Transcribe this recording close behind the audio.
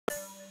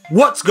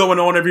What's going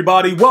on,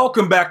 everybody?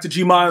 Welcome back to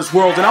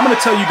GmiasWorld, and I'm going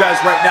to tell you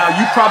guys right now,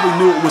 you probably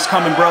knew it was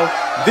coming, bro.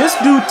 This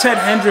dude, Ted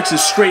Hendricks,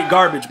 is straight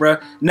garbage, bro.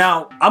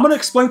 Now, I'm going to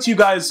explain to you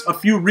guys a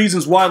few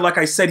reasons why, like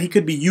I said, he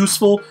could be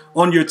useful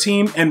on your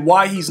team and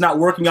why he's not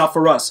working out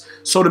for us.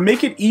 So to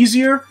make it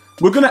easier,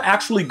 we're going to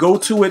actually go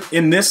to it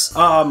in this,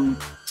 on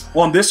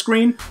this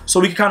screen, so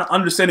we can kind of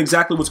understand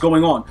exactly what's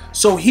going on.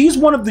 So he's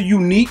one of the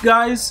unique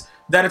guys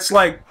that it's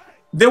like,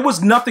 there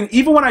was nothing,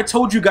 even when I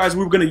told you guys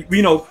we were going to,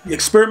 you know,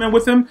 experiment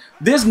with him,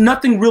 there's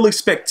nothing really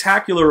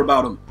spectacular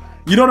about him.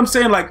 You know what I'm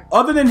saying? Like,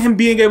 other than him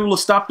being able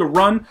to stop the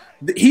run,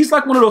 he's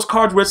like one of those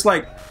cards where it's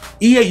like,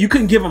 EA, you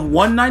couldn't give him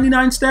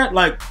 199 stat?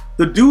 Like,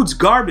 the dude's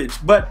garbage.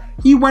 But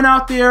he went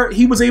out there,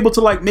 he was able to,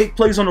 like, make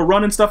plays on the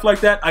run and stuff like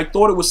that. I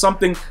thought it was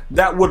something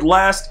that would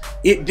last.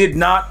 It did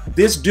not.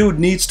 This dude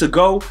needs to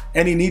go,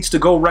 and he needs to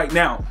go right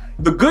now.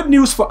 The good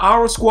news for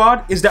our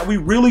squad is that we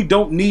really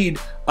don't need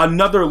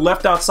another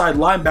left outside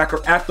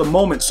linebacker at the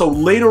moment. So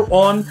later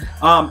on,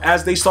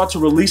 as they start to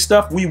release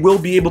stuff, we will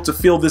be able to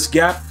fill this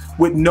gap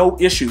with no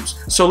issues.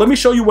 So let me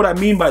show you what I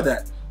mean by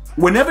that.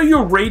 Whenever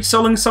you're rage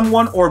selling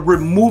someone or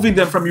removing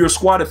them from your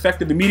squad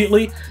effective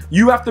immediately,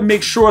 you have to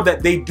make sure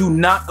that they do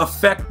not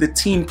affect the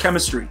team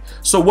chemistry.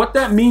 So what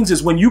that means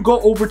is when you go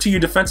over to your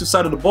defensive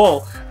side of the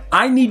ball,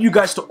 I need you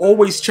guys to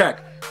always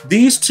check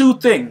these two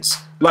things.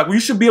 Like,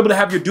 you should be able to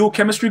have your dual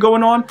chemistry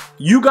going on.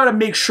 You got to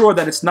make sure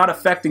that it's not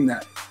affecting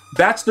that.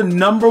 That's the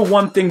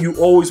 #1 thing you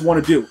always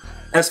want to do.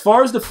 As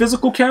far as the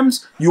physical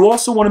chems, you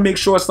also want to make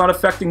sure it's not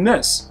affecting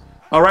this.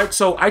 All right,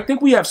 so I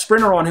think we have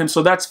Sprinter on him,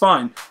 so that's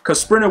fine.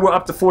 Because Sprinter, we're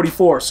up to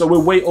 44, so we're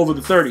way over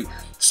the 30.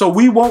 So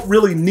we won't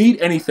really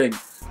need anything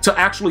to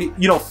actually,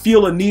 you know,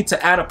 feel a need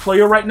to add a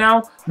player right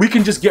now. We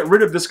can just get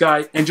rid of this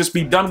guy and just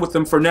be done with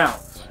him for now.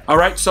 All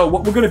right, so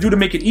what we're going to do to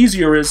make it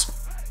easier is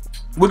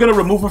we're going to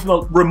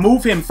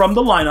remove him from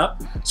the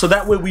lineup, so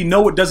that way we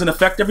know it doesn't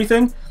affect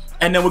everything.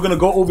 And then we're going to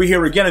go over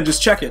here again and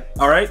just check it,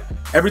 all right?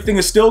 Everything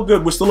is still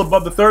good. We're still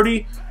above the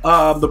 30.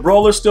 The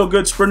Brawler's still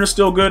good. Sprinter's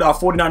still good. Our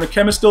 49er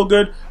Chem is still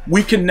good.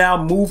 We can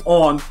now move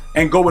on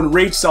and go and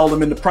rage sell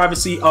them in the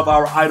privacy of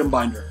our item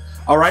binder.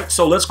 All right,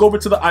 so let's go over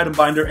to the item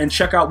binder and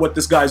check out what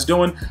this guy's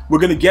doing. We're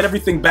going to get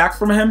everything back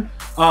from him.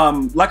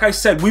 Like I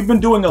said, we've been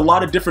doing a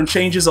lot of different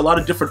changes, a lot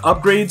of different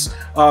upgrades.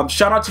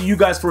 Shout out to you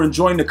guys for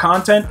enjoying the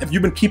content. If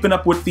you've been keeping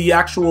up with the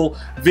actual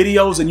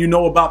videos and you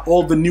know about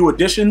all the new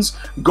additions,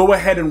 go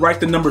ahead and write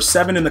the number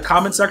 7 in the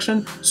comment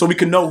section so we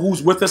can know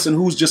who's with us and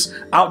who's just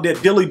out there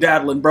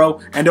dilly-daddling,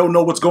 bro, and don't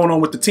know what's going on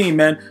with the team,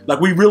 man.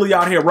 Like, we really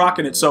out here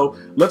rocking it. So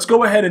let's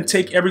go ahead and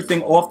take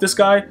everything off this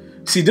guy.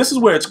 See, this is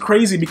where it's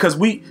crazy because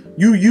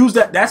you use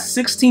that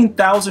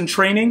 16,000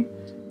 training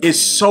is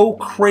so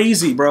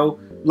crazy, bro.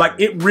 Like,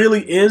 it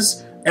really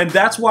is. And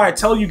that's why I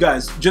tell you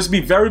guys, just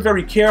be very,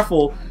 very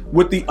careful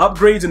with the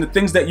upgrades and the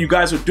things that you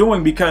guys are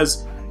doing,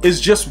 because it's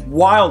just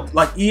wild.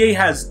 Like, EA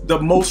has the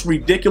most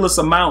ridiculous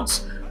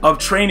amounts of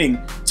training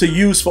to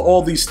use for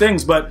all these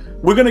things, but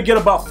we're gonna get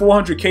about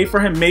 400K for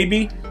him,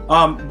 maybe.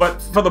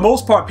 But for the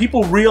most part,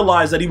 people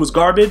realize that he was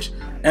garbage,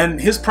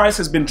 and his price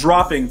has been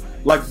dropping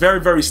like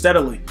very, very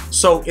steadily.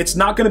 So it's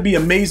not going to be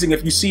amazing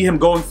if you see him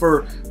going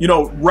for, you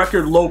know,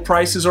 record low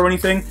prices or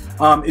anything.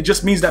 It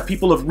just means that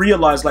people have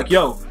realized, like,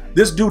 yo,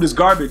 this dude is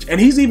garbage, and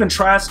he's even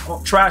trash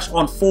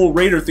on full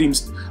Raider theme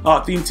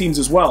teams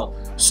as well.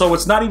 So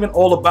it's not even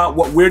all about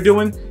what we're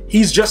doing.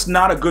 He's just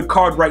not a good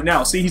card right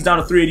now. See, he's down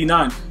to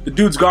 389. The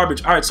dude's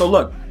garbage. All right, so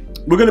look,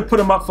 we're gonna put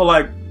him up for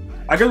like,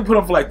 I gotta put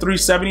him up for like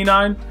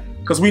 379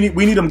 because we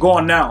need him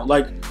gone now.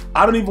 Like,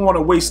 I don't even want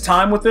to waste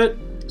time with it.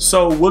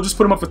 So we'll just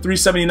put him up for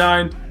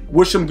 379,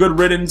 wish him good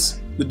riddance.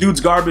 The dude's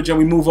garbage, and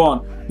we move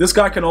on. This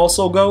guy can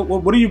also go.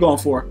 What are you going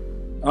for?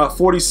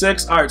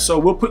 46. All right, so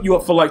we'll put you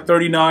up for like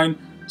 39.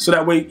 So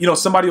that way, you know,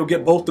 somebody will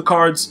get both the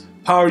cards,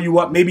 power you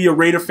up. Maybe a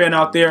Raider fan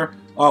out there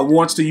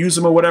wants to use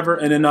them or whatever,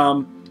 and then,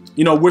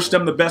 you know, wish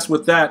them the best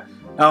with that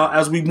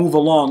as we move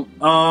along.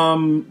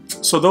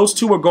 So those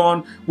two are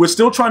gone. We're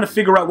still trying to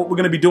figure out what we're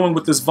going to be doing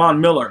with this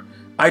Von Miller.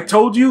 I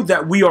told you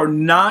that we are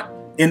not,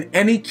 in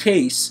any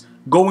case,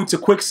 going to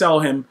quick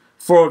sell him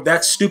for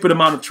that stupid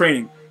amount of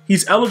training.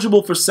 He's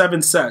eligible for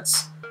 7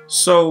 sets.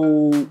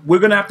 So we're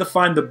going to have to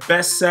find the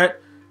best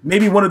set.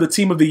 Maybe one of the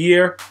team of the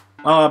year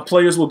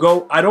players will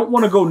go. I don't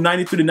want to go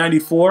 93 to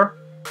 94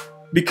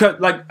 because,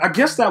 like, I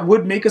guess that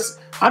would make us,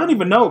 I don't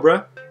even know,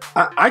 bruh.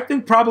 I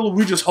think probably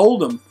we just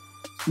hold him.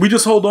 We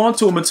just hold on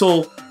to him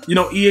until, you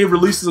know, EA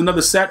releases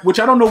another set, which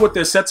I don't know what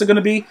their sets are going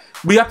to be.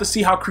 We have to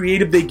see how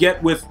creative they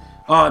get with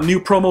new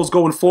promos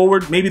going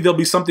forward. Maybe there'll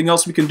be something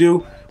else we can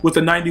do with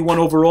the 91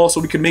 overall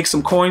so we can make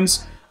some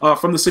coins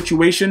from the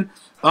situation.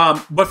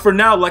 But for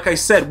now, like I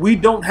said, we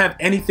don't have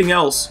anything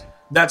else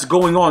that's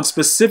going on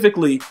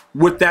specifically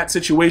with that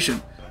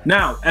situation.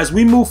 Now, as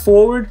we move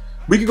forward,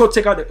 we can go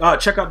check out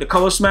the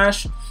color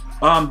smash,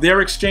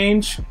 their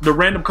exchange, the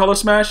random color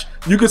smash.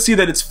 You can see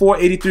that it's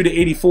 483 to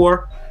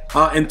 84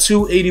 and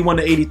 281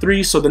 to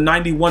 83, so the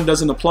 91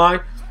 doesn't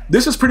apply.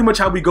 This is pretty much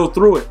how we go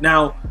through it.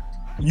 Now,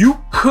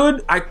 you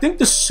could, I think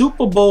the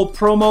Super Bowl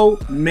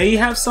promo may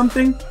have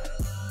something.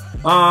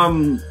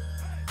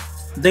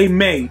 They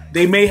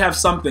may have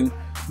something.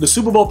 The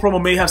Super Bowl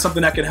promo may have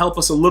something that can help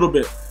us a little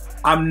bit.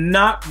 I'm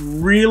not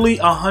really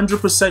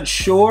 100%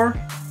 sure,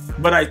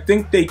 but I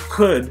think they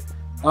could.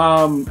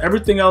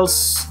 Everything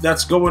else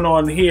that's going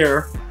on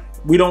here,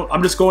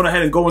 I'm just going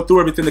ahead and going through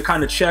everything to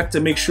kind of check to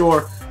make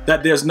sure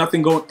that there's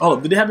nothing going. Oh,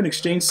 did they have an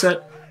exchange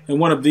set in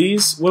one of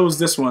these? What was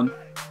this one?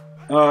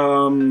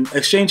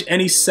 Exchange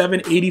any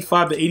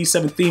 785 to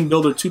 87 theme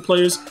builder 2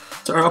 players.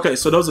 Okay,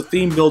 so those are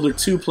theme builder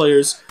 2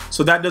 players.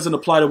 So that doesn't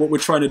apply to what we're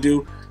trying to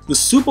do. The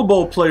Super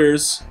Bowl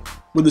players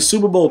with the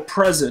Super Bowl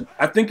present,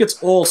 I think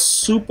it's all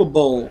Super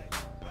Bowl.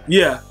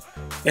 Yeah,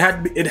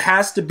 it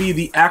has to be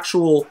the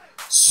actual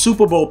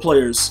Super Bowl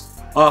players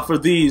for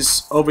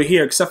these over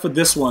here, except for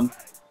this one,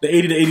 the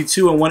 80 to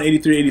 82 and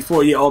 183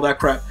 84. Yeah, all that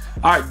crap.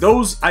 All right,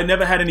 those I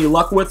never had any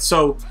luck with,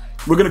 so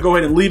we're gonna go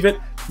ahead and leave it.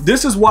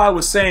 This is why I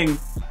was saying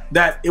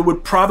that it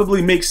would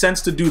probably make sense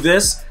to do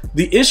this.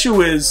 The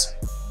issue is,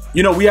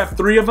 you know, we have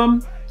 3 of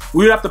them.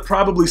 We would have to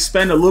probably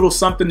spend a little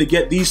something to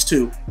get these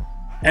 2.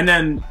 And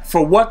then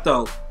for what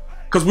though?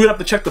 Because we would have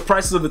to check the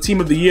prices of the Team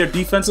of the Year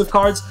defensive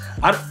cards.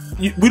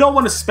 We don't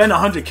want to spend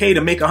 100K to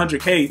make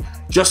 100K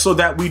just so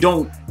that we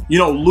don't, you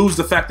know, lose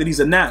the fact that he's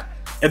a nat.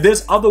 If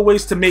there's other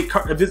ways to make,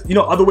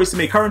 other ways to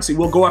make currency,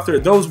 we'll go after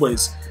it those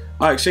ways.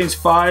 All right, exchange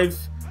 5.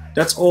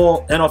 That's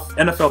all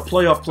NFL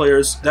playoff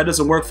players. That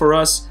doesn't work for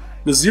us.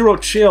 The Zero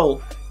Chill,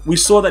 we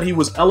saw that he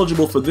was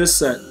eligible for this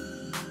set.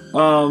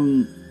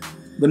 The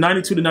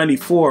 92 to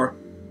 94.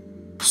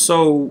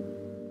 So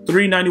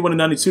 391 to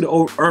 92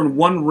 to earn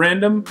 1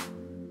 random.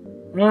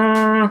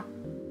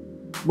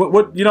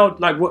 What you know,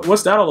 like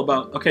what's that all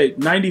about? Okay,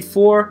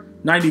 94,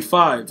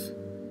 95.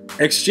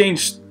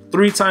 Exchange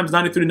 3 times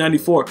 93 to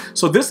 94.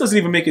 So this doesn't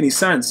even make any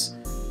sense.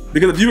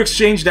 Because if you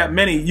exchange that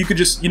many, you could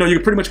just, you know, you're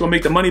pretty much gonna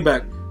make the money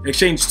back.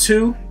 Exchange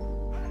 2.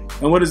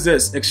 And what is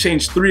this?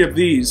 Exchange 3 of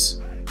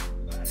these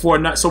for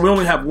a, so we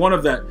only have 1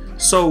 of that.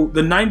 So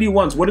the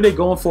 91s, what are they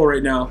going for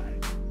right now?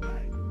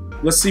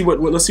 Let's see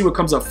what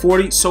comes up.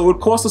 40. So it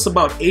would cost us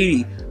about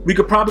 80. We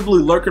could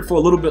probably lurk it for a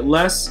little bit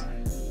less.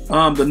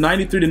 The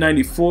 93 to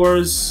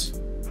 94s.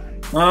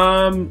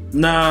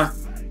 Nah.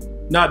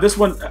 This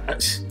one,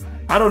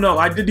 I don't know.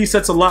 I did these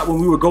sets a lot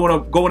when we were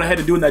going ahead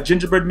and doing that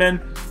gingerbread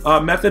men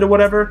method or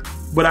whatever.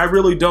 But I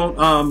really don't.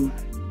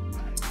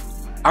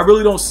 I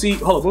really don't see.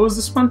 Hold on, what was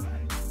this one?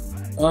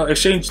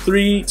 Exchange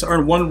 3 to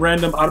earn 1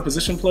 random out of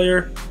position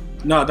player.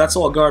 Nah, that's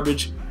all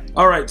garbage.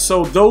 All right,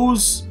 so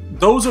those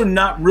are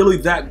not really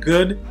that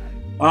good.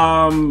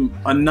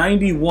 A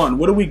 91.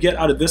 What do we get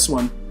out of this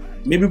one?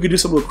 Maybe we could do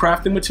some with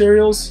crafting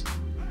materials.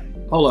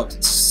 Hold up,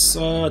 it's,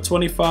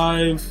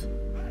 25.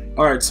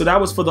 All right, so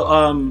that was for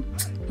the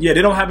yeah,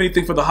 they don't have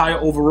anything for the higher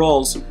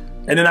overalls,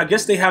 and then I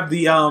guess they have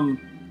the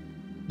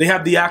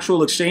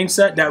actual exchange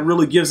set that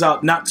really gives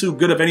out not too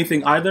good of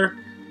anything either.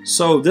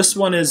 So this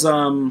one is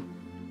the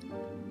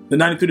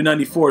 93 to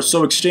 94.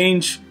 So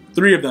exchange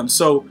 3 of them.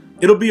 So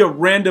it'll be a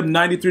random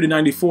 93 to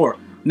 94.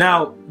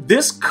 Now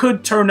this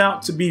could turn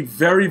out to be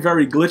very,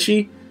 very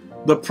glitchy.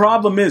 The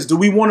problem is, do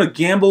we want to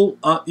gamble,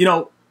 you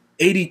know,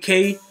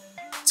 80K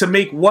to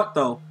make what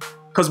though?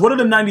 Because what are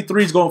the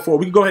 93s going for?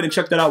 We can go ahead and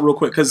check that out real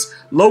quick. Because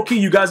low-key,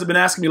 you guys have been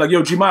asking me, like,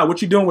 yo, Gmia,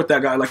 what you doing with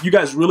that guy? Like, you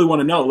guys really want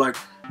to know. Like,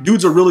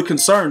 dudes are really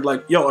concerned.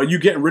 Like, yo, are you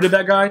getting rid of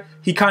that guy?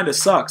 He kind of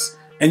sucks.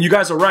 And you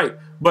guys are right.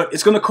 But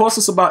it's going to cost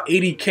us about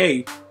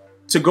 80K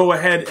to go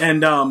ahead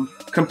and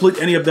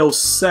complete any of those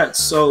sets.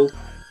 So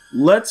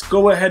let's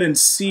go ahead and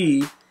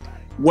see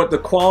what the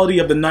quality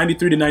of the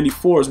 93 to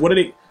 94 is. What are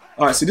they?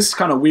 All right, see, this is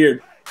kind of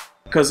weird.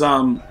 Because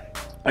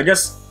I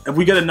guess if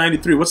we get a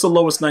 93, what's the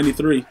lowest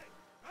 93?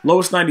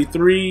 Lowest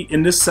 93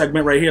 in this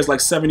segment right here is like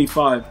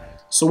 75.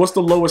 So what's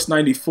the lowest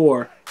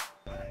 94?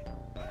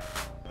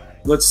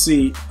 Let's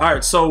see. All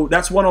right, so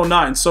that's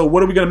 109. So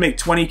what are we gonna make?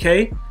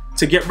 20K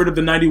to get rid of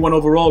the 91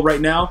 overall right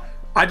now?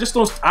 I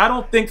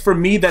don't think for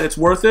me that it's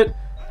worth it.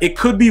 It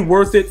could be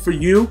worth it for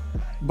you,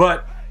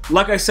 but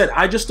like I said,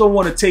 I just don't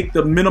want to take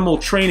the minimal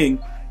training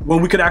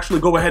when we could actually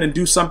go ahead and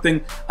do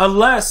something,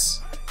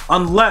 unless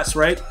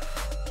right,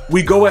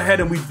 we go ahead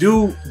and we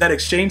do that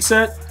exchange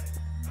set,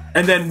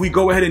 and then we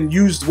go ahead and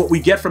use what we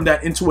get from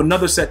that into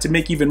another set to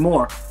make even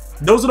more.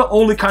 Those are the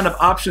only kind of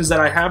options that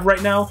I have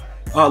right now,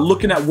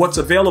 looking at what's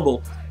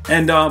available.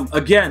 And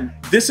again,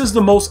 this is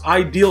the most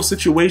ideal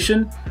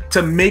situation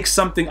to make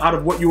something out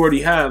of what you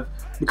already have,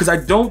 because I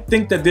don't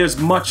think that there's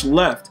much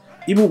left.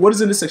 Even what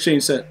is in this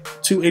exchange set?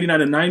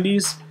 289 and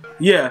 90s?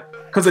 Yeah,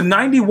 because a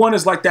 91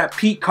 is like that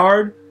peak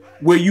card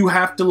where you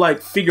have to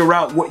like figure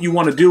out what you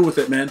want to do with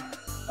it, man.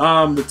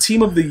 The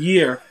Team of the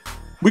Year,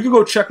 we could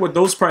go check what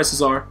those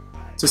prices are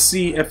to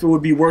see if it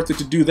would be worth it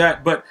to do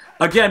that. But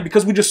again,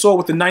 because we just saw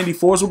what the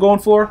 94s were going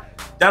for,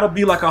 that'll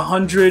be like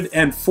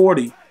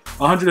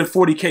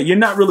 140K. You're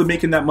not really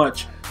making that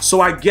much.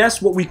 So I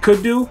guess what we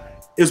could do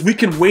is we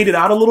can wait it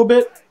out a little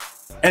bit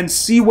and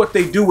see what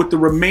they do with the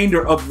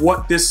remainder of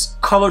what this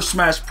Color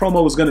Smash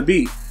promo is going to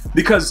be.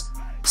 Because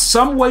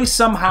some way,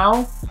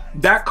 somehow,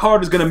 that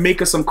card is going to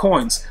make us some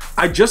coins.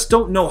 I just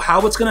don't know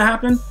how it's going to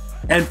happen.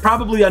 And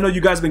probably, I know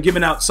you guys have been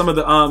giving out some of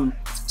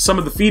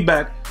the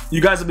feedback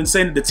you guys have been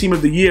saying that the team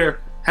of the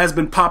year has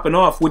been popping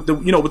off with the,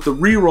 with the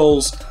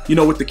re-rolls,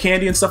 with the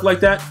candy and stuff like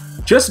that.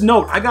 Just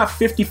note, I got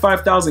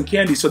 55,000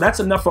 candy, so that's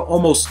enough for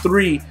almost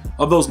 3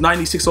 of those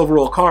 96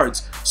 overall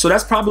cards. So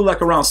that's probably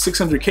like around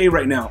 600K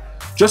right now.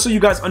 Just so you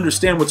guys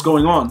understand what's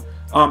going on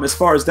as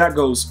far as that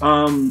goes.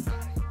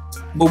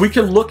 But we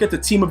can look at the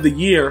team of the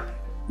year,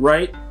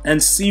 right,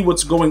 and see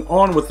what's going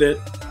on with it.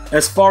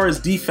 As far as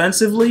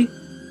defensively,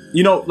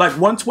 like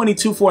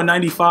 122 for a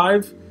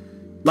 95,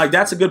 like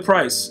that's a good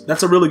price.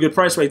 That's a really good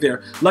price right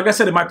there. Like I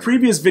said, in my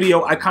previous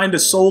video, I kind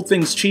of sold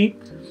things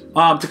cheap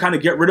to kind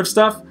of get rid of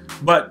stuff.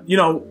 But,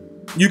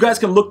 you guys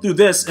can look through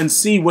this and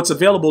see what's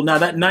available. Now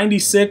that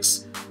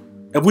 96,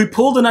 if we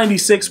pull the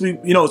 96,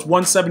 it's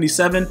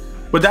 177,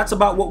 but that's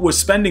about what we're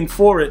spending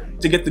for it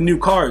to get the new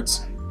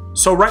cards.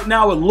 So right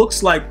now it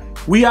looks like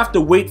we have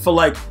to wait for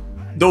like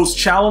those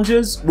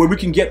challenges where we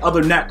can get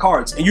other nat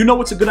cards. And you know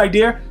what's a good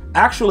idea?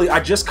 Actually,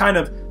 it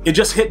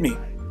just hit me.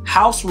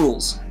 House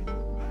rules.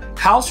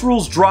 House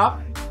rules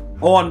drop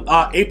on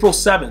April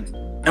 7th,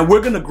 and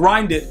we're gonna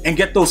grind it and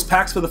get those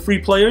packs for the free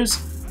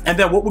players. And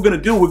then what we're gonna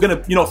do, we're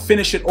gonna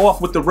finish it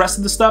off with the rest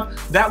of the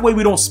stuff. That way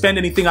we don't spend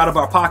anything out of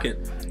our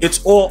pocket.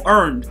 It's all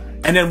earned,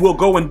 and then we'll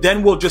go and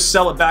then we'll just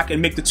sell it back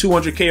and make the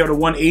 200K or the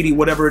 180,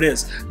 whatever it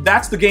is.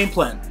 That's the game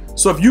plan.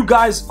 So if you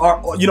guys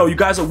are, you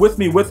guys are with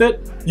me with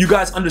it, you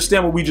guys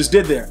understand what we just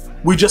did there.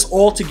 We just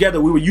all together,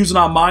 we were using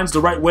our minds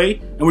the right way,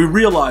 and we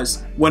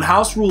realized when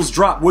house rules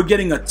drop, we're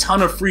getting a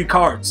ton of free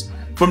cards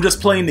from just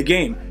playing the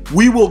game.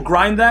 We will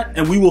grind that,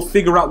 and we will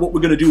figure out what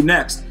we're gonna do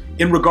next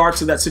in regards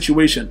to that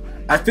situation.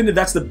 I think that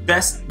that's the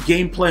best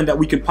game plan that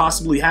we can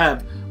possibly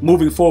have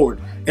moving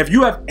forward. If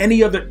you have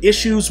any other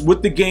issues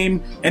with the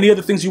game, any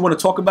other things you want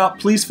to talk about,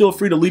 please feel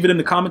free to leave it in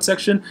the comment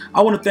section.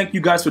 I want to thank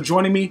you guys for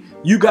joining me.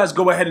 You guys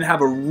go ahead and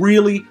have a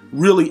really,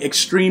 really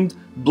extreme,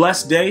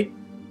 blessed day.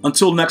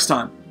 Until next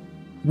time,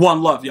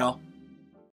 one love, y'all.